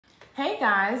Hey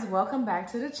guys, welcome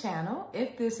back to the channel.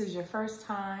 If this is your first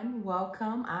time,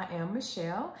 welcome. I am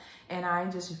Michelle and I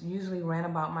just usually rant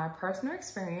about my personal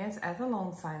experience as a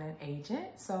loan signing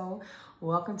agent. So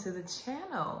welcome to the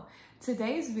channel.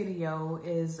 Today's video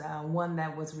is one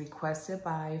that was requested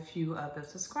by a few of the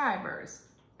subscribers.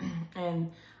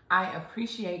 And I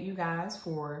appreciate you guys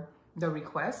for the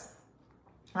request.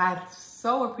 I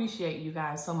so appreciate you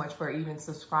guys so much for even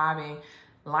subscribing,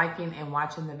 liking, and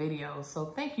watching the videos. So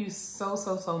thank you so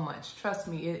much. Trust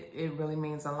me, it really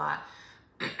means a lot.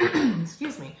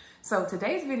 Excuse me. So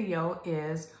today's video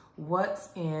is what's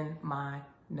in my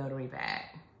notary bag.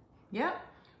 Yep.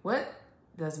 What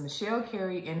does Michelle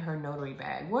carry in her notary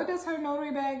bag? What does her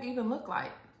notary bag even look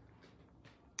like?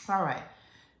 All right.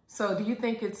 So do you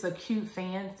think it's a cute,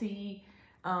 fancy,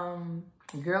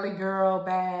 girly girl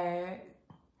bag?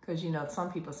 Because, you know,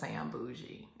 some people say I'm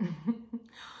bougie.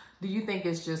 Do you think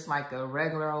it's just like a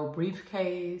regular old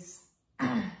briefcase?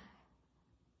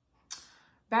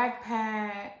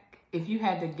 Backpack? If you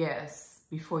had to guess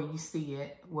before you see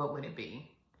it, what would it be?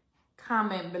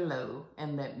 Comment below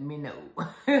and let me know.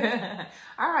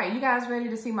 All right, you guys ready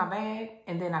to see my bag?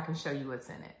 And then I can show you what's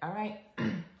in it, all right?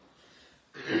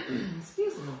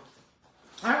 Excuse me.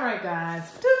 All right,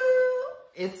 guys.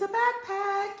 It's a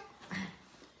backpack.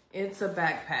 It's a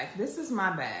backpack. This is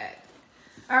my bag.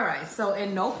 All right, so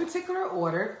in no particular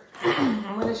order,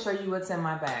 I'm going to show you what's in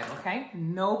my bag, okay?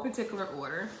 No particular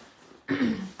order.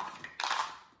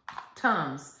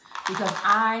 Tums, because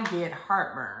I get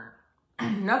heartburn.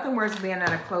 Nothing worse than being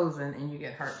at a closing and you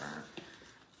get heartburn.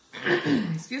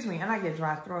 Excuse me, and I get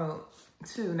dry throat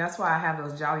too. That's why I have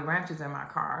those Jolly Ranchers in my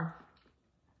car.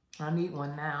 I need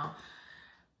one now.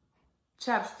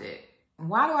 Chapstick.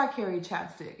 Why do I carry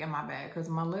chapstick in my bag? Because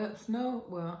my lips, no,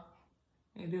 well,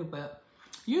 they do, but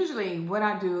usually what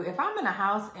I do, if I'm in a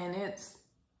house and it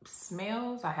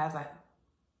smells, it has like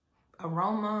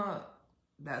aroma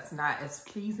that's not as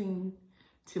pleasing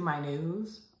to my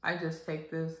nose, I just take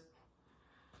this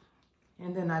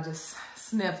and then I just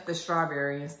sniff the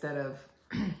strawberry instead of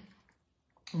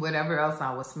whatever else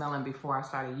I was smelling before I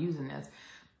started using this.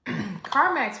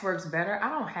 CarMax works better. I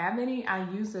don't have any. I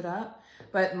use it up.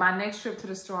 But my next trip to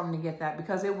the store, I'm going to get that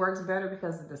because it works better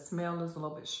because the smell is a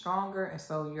little bit stronger. And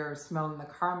so you're smelling the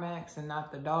CarMax and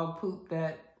not the dog poop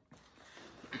that,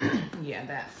 yeah,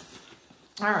 that.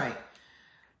 All right.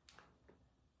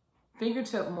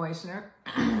 Fingertip moistener.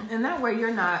 And that way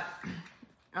you're not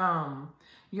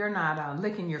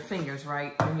licking your fingers,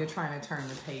 right, when you're trying to turn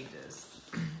the pages.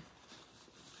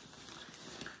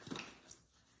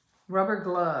 Rubber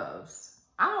gloves.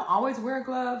 I don't always wear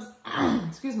gloves,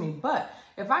 excuse me, but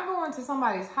if I go into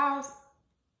somebody's house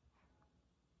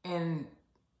and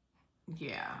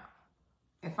yeah,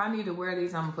 if I need to wear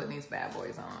these, I'm putting these bad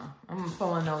boys on. I'm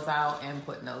pulling those out and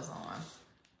putting those on.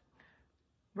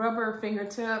 Rubber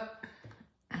fingertip,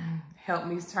 help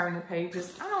me turn the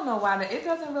pages. I don't know why, it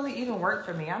doesn't really even work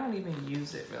for me. I don't even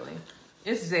use it really.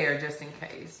 It's there just in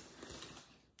case.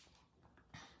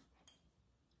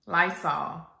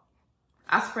 Lysol.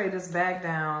 I spray this bag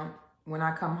down when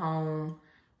I come home.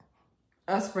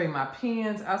 I spray my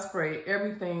pens. I spray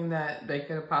everything that they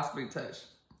could have possibly touched.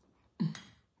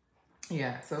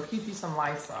 Yeah, so keep you some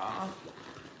Lysol.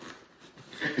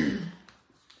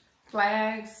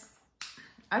 Flags.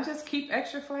 I just keep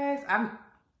extra flags.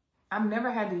 I've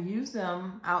never had to use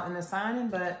them out in the signing,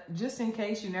 but just in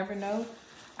case, you never know,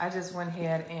 I just went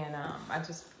ahead and I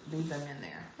just leave them in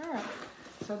there. All right.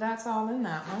 So that's all in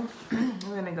that one.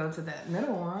 We're going to go to that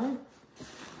middle one.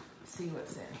 See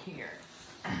what's in here.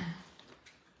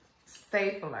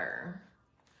 Stapler.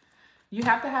 You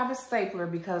have to have a stapler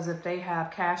because if they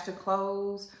have cash to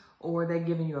close or they're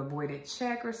giving you a voided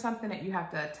check or something that you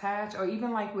have to attach, or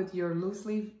even like with your loose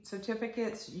leaf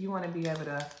certificates, you want to be able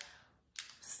to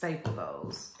staple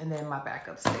those. And then my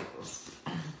backup staples.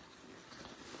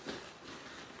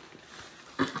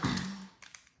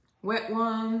 Wet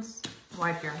ones.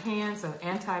 Wipe your hands, so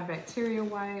antibacterial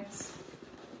wipes.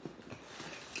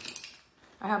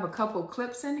 I have a couple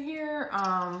clips in here.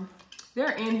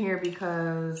 They're in here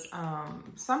because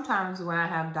sometimes when I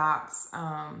have docs,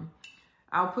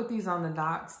 I'll put these on the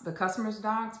docs, the customer's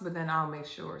docs, but then I'll make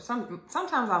sure.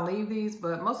 Sometimes I'll leave these,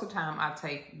 but most of the time I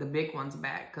take the big ones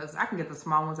back because I can get the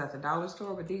small ones at the dollar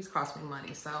store, but these cost me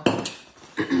money, so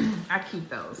I keep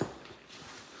those.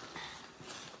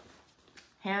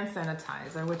 Hand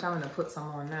sanitizer, which I'm going to put some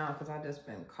on now because I've just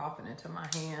been coughing into my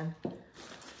hand.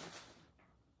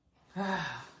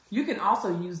 You can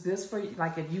also use this for,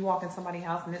 like, if you walk in somebody's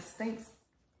house and it stinks.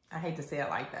 I hate to say it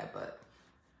like that, but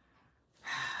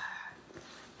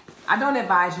I don't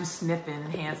advise you sniffing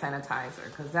hand sanitizer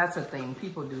because that's a thing.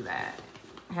 People do that.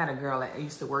 I had a girl that I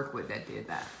used to work with that did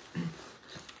that.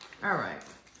 All right.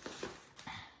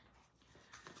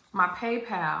 My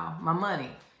PayPal, my money.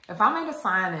 If I made a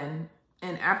sign-in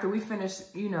and after we finish,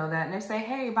 you know, that, and they say,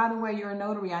 hey, by the way, you're a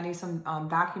notary. I need some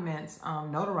documents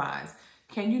notarized.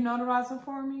 Can you notarize them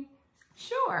for me?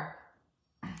 Sure.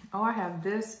 Oh, I have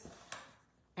this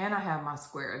and I have my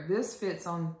square. This fits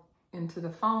on into the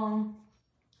phone.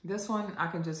 This one, I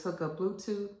can just hook up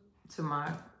Bluetooth to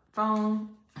my phone.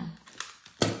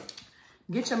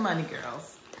 Get your money,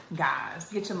 girls. Guys,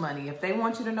 get your money. If they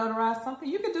want you to notarize something,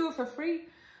 you can do it for free.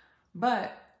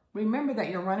 But remember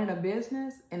that you're running a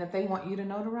business, and if they want you to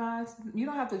notarize, you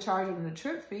don't have to charge them the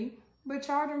trip fee, but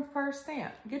charge them per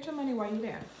stamp. Get your money while you're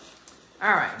there.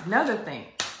 All right, another thing.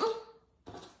 Ooh.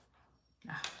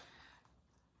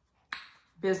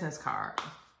 Business card.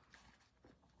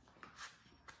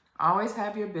 Always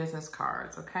have your business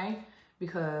cards, okay?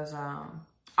 Because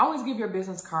always give your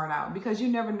business card out because you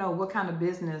never know what kind of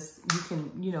business you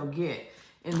can, you know, get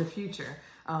in the future.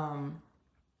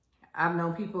 I've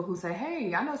known people who say,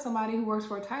 hey, I know somebody who works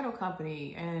for a title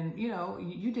company and, you know,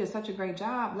 you did such a great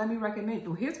job. Let me recommend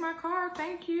you. Here's my card.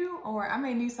 Thank you. Or I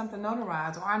may need something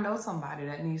notarized, or I know somebody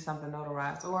that needs something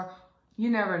notarized, or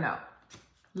you never know.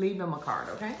 Leave them a card,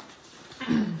 okay?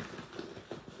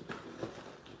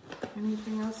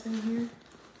 Anything else in here?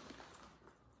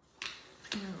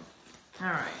 No.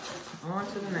 All right, on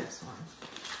to the next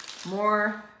one.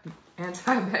 More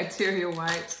antibacterial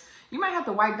wipes. You might have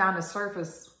to wipe down the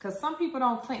surface because some people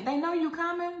don't clean. They know you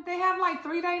coming. They have like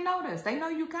 3-day notice. They know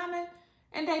you coming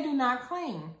and they do not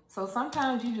clean. So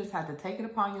sometimes you just have to take it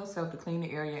upon yourself to clean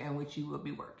the area in which you will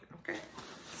be working, okay?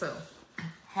 So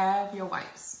have your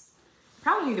wipes.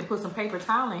 Probably need to put some paper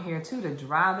towel in here too to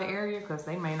dry the area because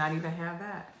they may not even have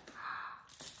that.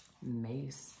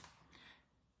 Mace.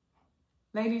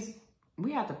 Ladies,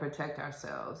 we have to protect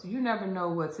ourselves. You never know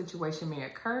what situation may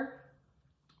occur,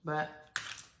 but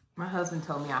my husband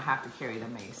told me I have to carry the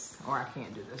mace or I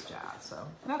can't do this job. So,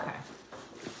 okay.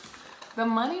 The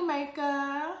money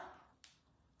maker.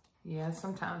 Yeah,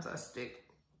 sometimes I stick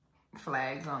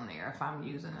flags on there if I'm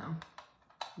using them.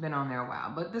 Been on there a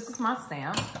while, but this is my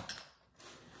stamp.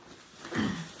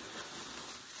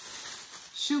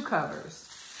 Shoe covers.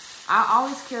 I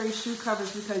always carry shoe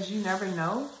covers because you never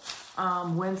know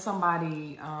when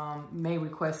somebody may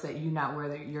request that you not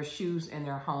wear your shoes in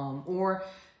their home, or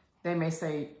they may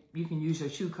say you can use your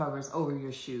shoe covers over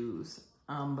your shoes.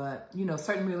 But, you know,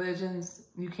 certain religions,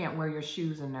 you can't wear your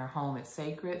shoes in their home. It's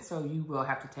sacred, so you will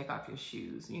have to take off your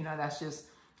shoes. You know, that's just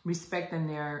respecting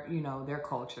their, you know, their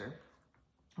culture,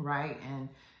 right? And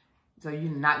so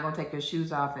you're not going to take your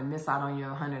shoes off and miss out on your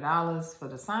 $100 for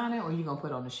the signing, or you're going to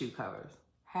put on the shoe covers.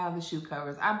 Have the shoe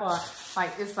covers. I bought,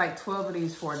 like, it's like 12 of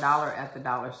these for $1 at the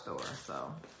dollar store.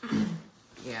 So,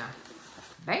 yeah.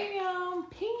 Bam!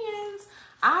 Pins.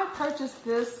 I purchased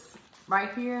this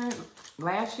right here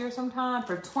last year sometime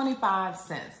for 25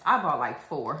 cents. I bought like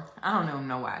 4. I don't even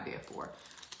know why I did 4.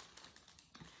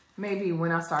 Maybe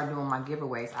when I start doing my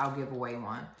giveaways, I'll give away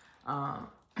one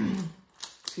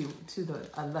to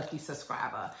a lucky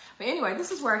subscriber. But anyway, this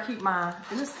is where I keep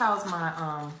this houses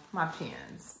my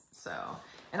pens. So,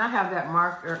 and I have that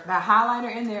marker, that highlighter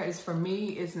in there is for me.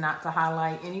 It's not to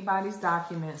highlight anybody's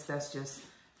documents. That's just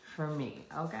for me,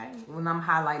 okay? When I'm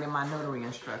highlighting my notary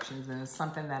instructions and it's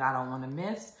something that I don't want to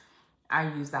miss, I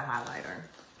use the highlighter.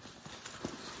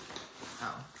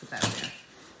 Oh, put that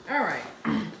there. All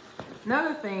right.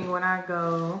 Another thing, when I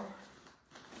go,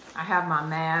 I have my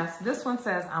mask. This one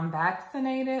says I'm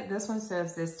vaccinated. This one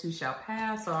says this too shall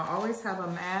pass. So I always have a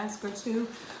mask or two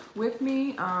with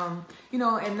me. You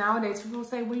know, and nowadays people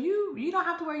say, well, you don't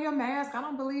have to wear your mask. I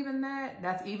don't believe in that.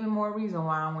 That's even more reason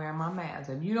why I'm wearing my mask.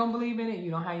 If you don't believe in it,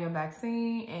 you don't have your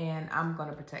vaccine, and I'm going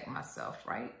to protect myself,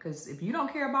 right? Because if you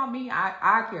don't care about me,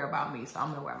 I care about me. So I'm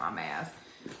going to wear my mask.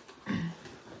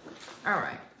 All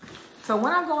right. So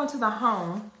when I go into the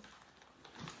home,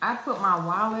 I put my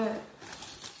wallet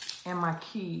and my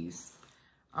keys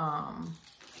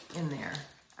in there.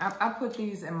 I put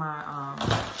these in my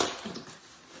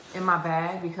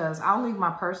bag because I'll leave my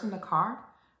purse in the car,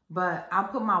 but I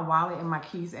put my wallet and my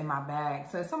keys in my bag.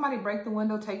 So if somebody break the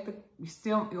window,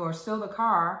 steal the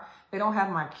car, they don't have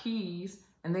my keys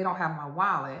and they don't have my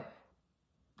wallet.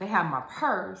 They have my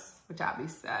purse, which I'll be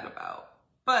sad about.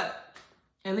 But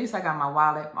at least I got my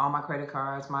wallet, all my credit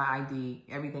cards, my ID,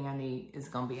 everything I need is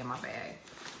gonna be in my bag.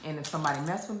 And if somebody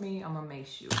mess with me, I'm gonna make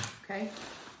sure, okay?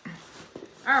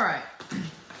 All right,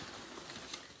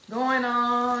 going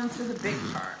on to the big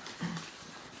part.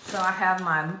 So I have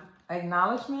my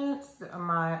acknowledgements,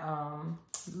 my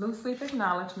loose leaf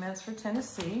acknowledgments for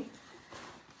Tennessee.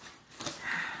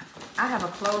 I have a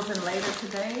closing later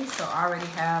today, so I already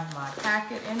have my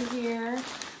packet in here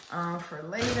for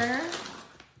later.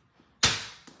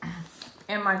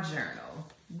 And my journal.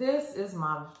 This is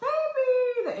my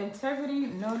baby, the Integrity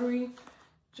Notary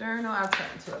Journal. I'll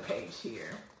turn to a page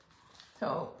here.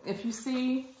 So if you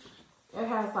see, it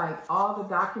has like all the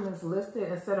documents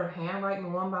listed instead of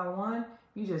handwriting one by one.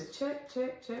 You just check,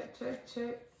 check, check, check,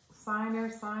 check.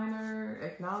 Signer,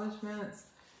 acknowledgements,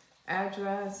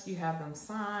 address. You have them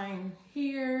sign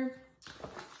here.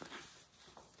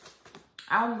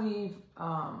 I'll leave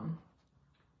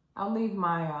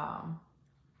my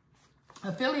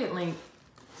affiliate link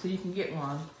so you can get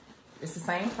one. It's the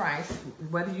same price,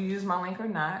 whether you use my link or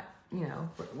not, you know,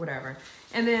 whatever.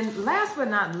 And then last but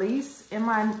not least in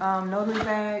my notary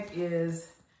bag is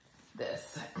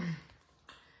this.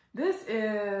 This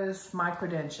is my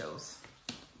credentials.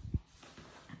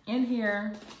 In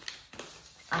here,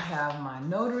 I have my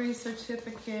notary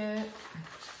certificate,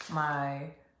 my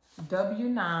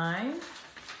W-9,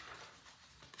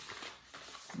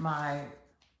 my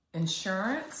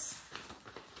insurance,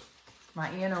 my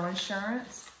E&O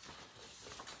insurance,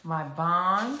 my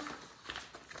bond,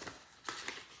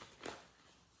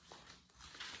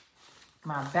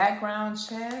 my background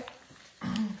check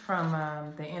from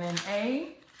the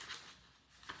NNA.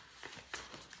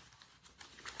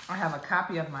 I have a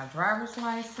copy of my driver's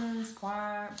license.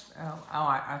 Why?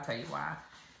 I'll tell you why.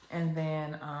 And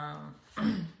then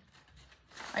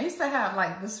I used to have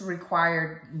like this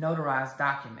required notarized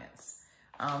documents.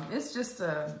 It's just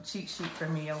a cheat sheet for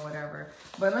me or whatever.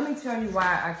 But let me tell you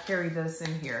why I carry this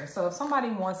in here. So if somebody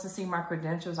wants to see my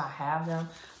credentials, I have them.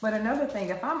 But another thing,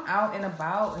 if I'm out and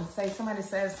about and say somebody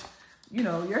says, you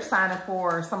know, you're signing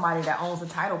for somebody that owns a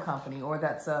title company or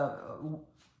that's a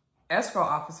escrow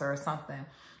officer or something,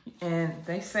 and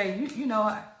they say, you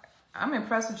know, I'm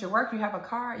impressed with your work. You have a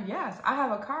car? Yes, I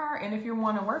have a car. And if you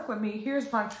want to work with me, here,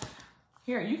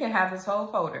 you can have this whole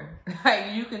folder.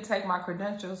 Like, you can take my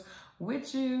credentials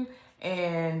with you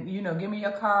and, you know, give me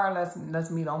your car.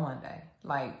 Let's meet on Monday.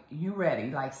 Like, you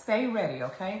ready? Like, stay ready,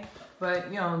 okay?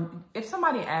 But, you know, if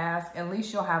somebody asks, at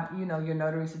least you'll have, you know, your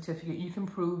notary certificate. You can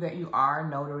prove that you are a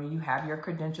notary. You have your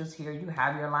credentials here. You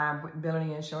have your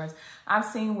liability insurance. I've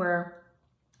seen where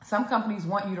some companies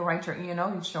want you to write your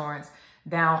E&O insurance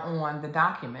down on the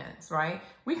documents, right?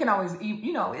 We can always,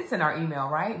 you know, it's in our email,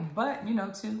 right? But, you know,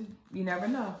 too, you never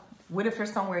know. What if you're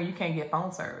somewhere you can't get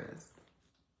phone service?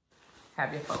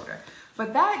 Have your folder.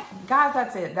 But that, guys,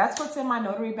 that's it. That's what's in my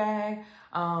notary bag.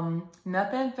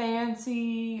 Nothing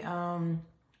fancy.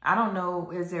 I don't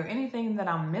know. Is there anything that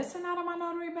I'm missing out of my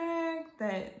notary bag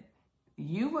that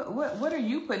you, what are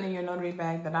you putting in your notary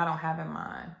bag that I don't have in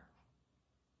mine?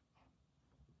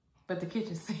 But the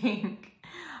kitchen sink.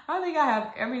 I think I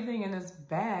have everything in this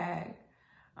bag.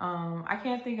 I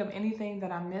can't think of anything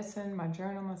that I'm missing. My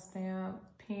journal, my stamp,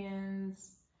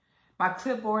 pens. My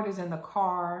clipboard is in the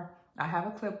car. I have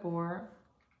a clipboard.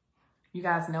 You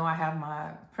guys know I have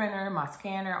my printer, my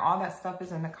scanner, all that stuff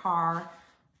is in the car.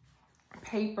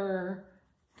 Paper,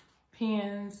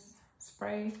 pens,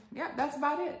 spray. Yeah, that's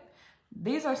about it.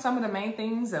 These are some of the main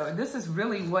things. This is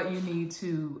really what you need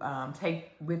to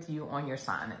take with you on your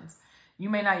signings. You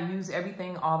may not use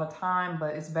everything all the time,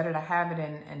 but it's better to have it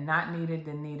and not need it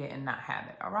than need it and not have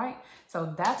it, all right?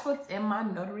 So that's what's in my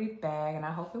notary bag, and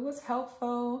I hope it was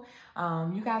helpful.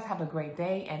 You guys have a great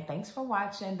day, and thanks for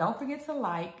watching. Don't forget to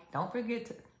like. Don't forget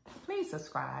to please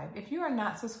subscribe. If you are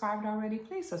not subscribed already,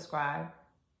 please subscribe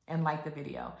and like the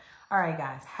video. All right,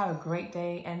 guys, have a great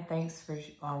day, and thanks for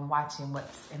watching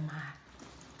what's in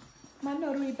my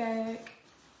notary bag.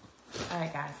 All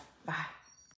right, guys, bye.